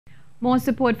More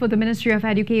support for the Ministry of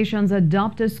Education's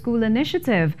Adopt a School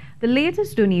initiative. The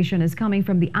latest donation is coming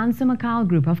from the ANSA McAL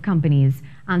group of companies.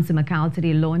 ANSA McAL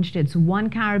today launched its One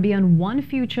Caribbean, One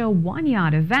Future, One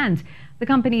Yard event. The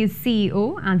company's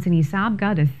CEO, Anthony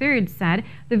Sabga III, said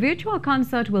the virtual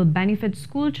concert will benefit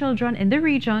school children in the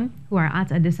region who are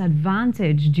at a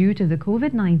disadvantage due to the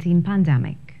COVID-19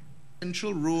 pandemic. The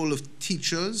essential role of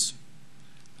teachers,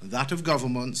 that of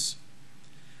governments,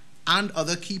 and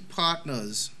other key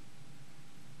partners,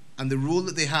 and the role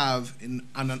that they have in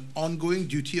an ongoing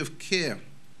duty of care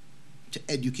to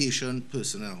education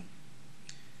personnel.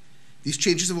 These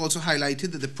changes have also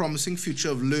highlighted that the promising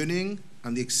future of learning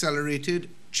and the accelerated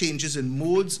changes in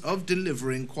modes of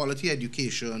delivering quality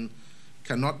education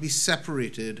cannot be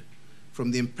separated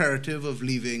from the imperative of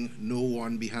leaving no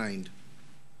one behind.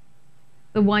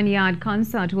 The One Yard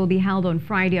concert will be held on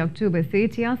Friday, October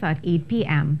 30th at 8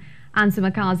 p.m.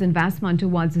 ANSA McAL's investment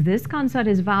towards this concert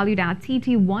is valued at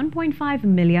 $1.5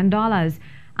 million.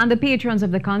 And the patrons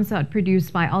of the concert,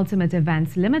 produced by Ultimate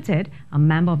Events Ltd, a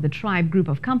member of the Tribe group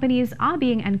of companies, are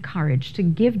being encouraged to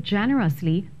give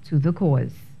generously to the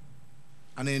cause.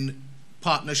 And in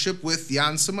partnership with the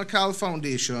ANSA McAL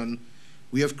Foundation,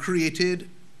 we have created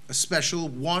a special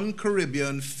One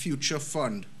Caribbean Future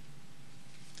Fund,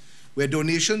 where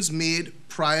donations made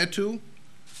prior to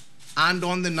and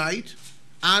on the night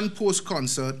and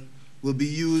post-concert will be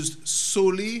used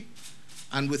solely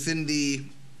and within the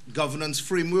governance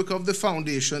framework of the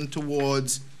foundation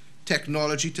towards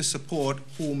technology to support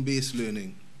home-based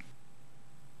learning.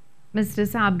 Mr.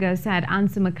 Sabga said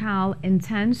ANSA McAL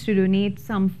intends to donate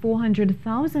some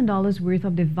 $400,000 worth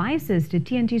of devices to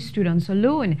TNT students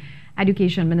alone.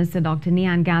 Education Minister Dr.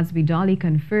 Nyan Gadsby Dolly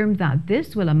confirmed that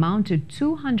this will amount to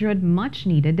 200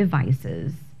 much-needed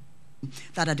devices.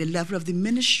 That at the level of the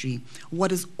ministry,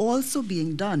 what is also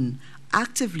being done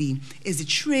actively is the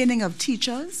training of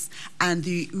teachers and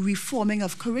the reforming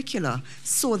of curricula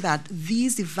so that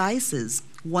these devices,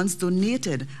 once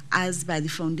donated as by the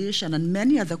foundation and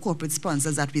many other corporate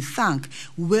sponsors that we thank,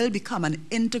 will become an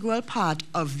integral part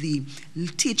of the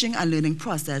teaching and learning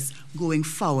process going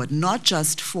forward, not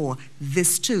just for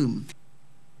this term.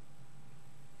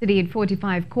 To date,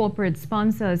 45 corporate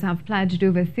sponsors have pledged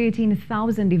over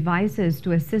 13,000 devices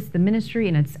to assist the ministry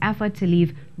in its effort to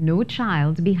leave no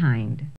child behind.